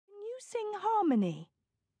sing harmony?"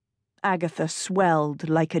 Agatha swelled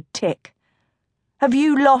like a tick. "Have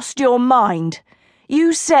you lost your mind?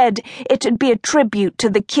 You said it'd be a tribute to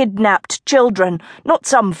the kidnapped children, not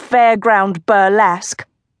some fairground burlesque.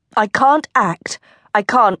 I can't act, I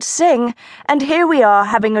can't sing, and here we are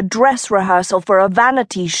having a dress rehearsal for a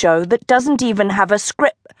vanity show that doesn't even have a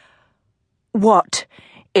script." "What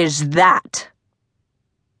is that?"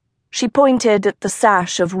 She pointed at the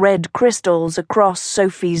sash of red crystals across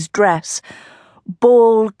Sophie's dress.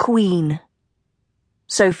 "Ball Queen."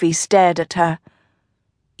 Sophie stared at her.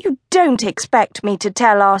 "You don't expect me to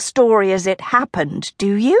tell our story as it happened,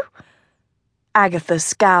 do you?" Agatha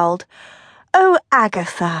scowled. "Oh,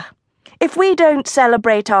 Agatha, if we don't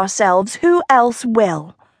celebrate ourselves, who else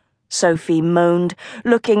will?" Sophie moaned,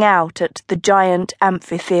 looking out at the giant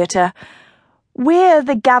amphitheatre. "We're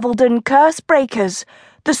the Gavaldon curse breakers,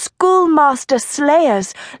 the schoolmaster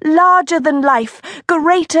slayers, larger than life,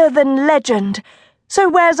 greater than legend. So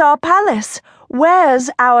where's our palace?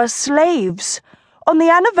 Where's our slaves? On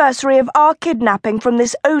the anniversary of our kidnapping from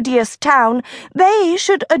this odious town, they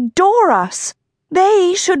should adore us.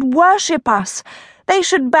 They should worship us. They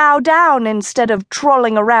should bow down instead of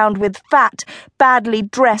trolling around with fat, badly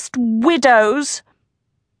dressed widows."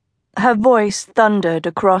 Her voice thundered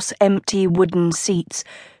across empty wooden seats.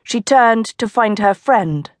 She turned to find her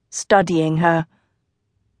friend studying her.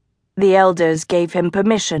 "The elders gave him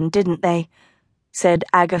permission, didn't they?" said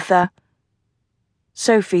Agatha.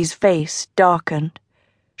 Sophie's face darkened.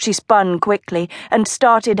 She spun quickly and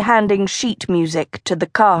started handing sheet music to the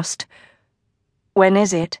cast. "When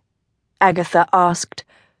is it?" Agatha asked.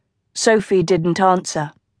 Sophie didn't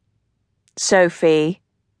answer. "Sophie,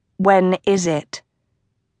 when is it?"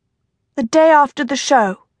 "The day after the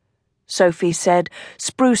show," Sophie said,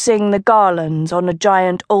 sprucing the garlands on a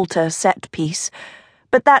giant altar set piece.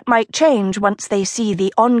 "But that might change once they see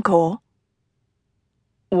the encore."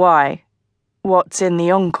 "Why? What's in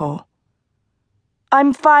the encore?"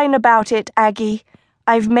 "I'm fine about it, Aggie.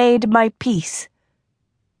 I've made my peace."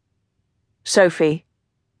 "Sophie,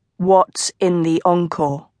 what's in the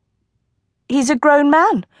encore?" "He's a grown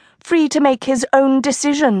man, free to make his own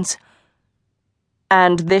decisions."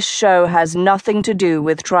 "And this show has nothing to do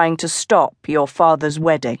with trying to stop your father's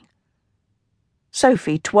wedding?"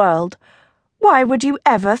 Sophie twirled. "Why would you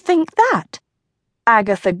ever think that?"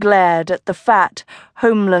 Agatha glared at the fat,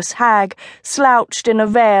 homeless hag slouched in a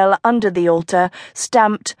veil under the altar,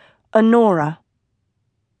 stamped Honora.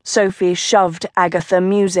 Sophie shoved Agatha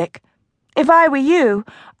music. "If I were you,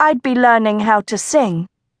 I'd be learning how to sing."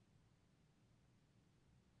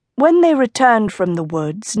 When they returned from the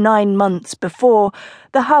woods 9 months before,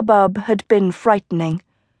 the hubbub had been frightening.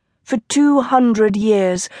 For 200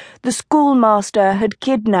 years, the schoolmaster had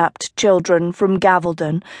kidnapped children from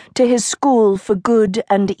Gavaldon to his school for good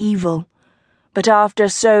and evil. But after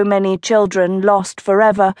so many children lost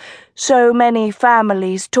forever, so many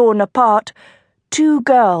families torn apart, 2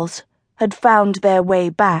 girls had found their way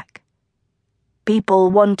back. People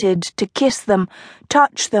wanted to kiss them,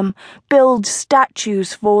 touch them, build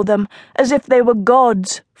statues for them, as if they were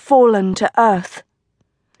gods fallen to earth.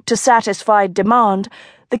 To satisfy demand,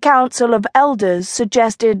 the Council of Elders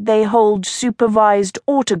suggested they hold supervised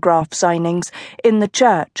autograph signings in the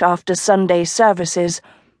church after Sunday services.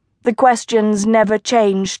 The questions never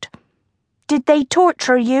changed. "Did they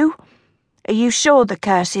torture you? Are you sure the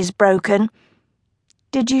curse is broken?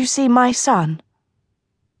 Did you see my son?"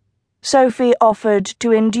 Sophie offered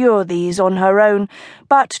to endure these on her own,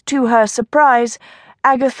 but to her surprise,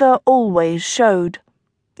 Agatha always showed.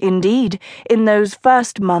 Indeed, in those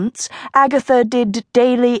first months, Agatha did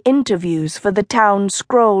daily interviews for the town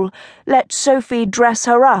scroll, let Sophie dress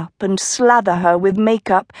her up and slather her with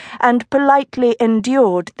makeup, and politely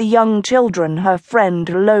endured the young children her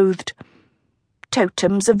friend loathed.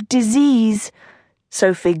 "Totems of disease,"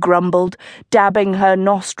 Sophie grumbled, dabbing her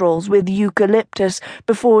nostrils with eucalyptus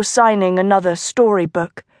before signing another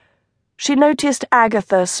storybook. She noticed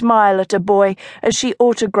Agatha smile at a boy as she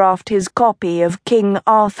autographed his copy of King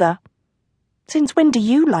Arthur. "Since when do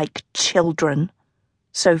you like children?"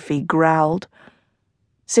 Sophie growled.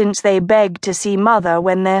 "Since they beg to see Mother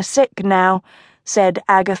when they're sick now," said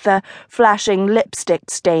Agatha, flashing lipstick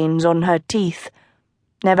stains on her teeth.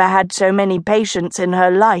 "Never had so many patients in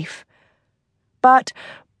her life." But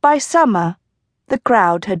by summer, the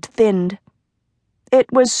crowd had thinned.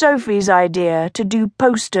 It was Sophie's idea to do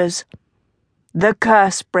posters. "The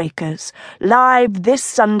Curse Breakers, live this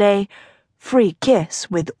Sunday, free kiss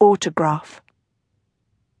with autograph."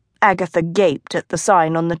 Agatha gaped at the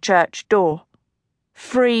sign on the church door.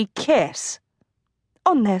 "Free kiss?"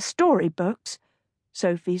 "On their storybooks,"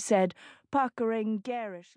 Sophie said, puckering garishly.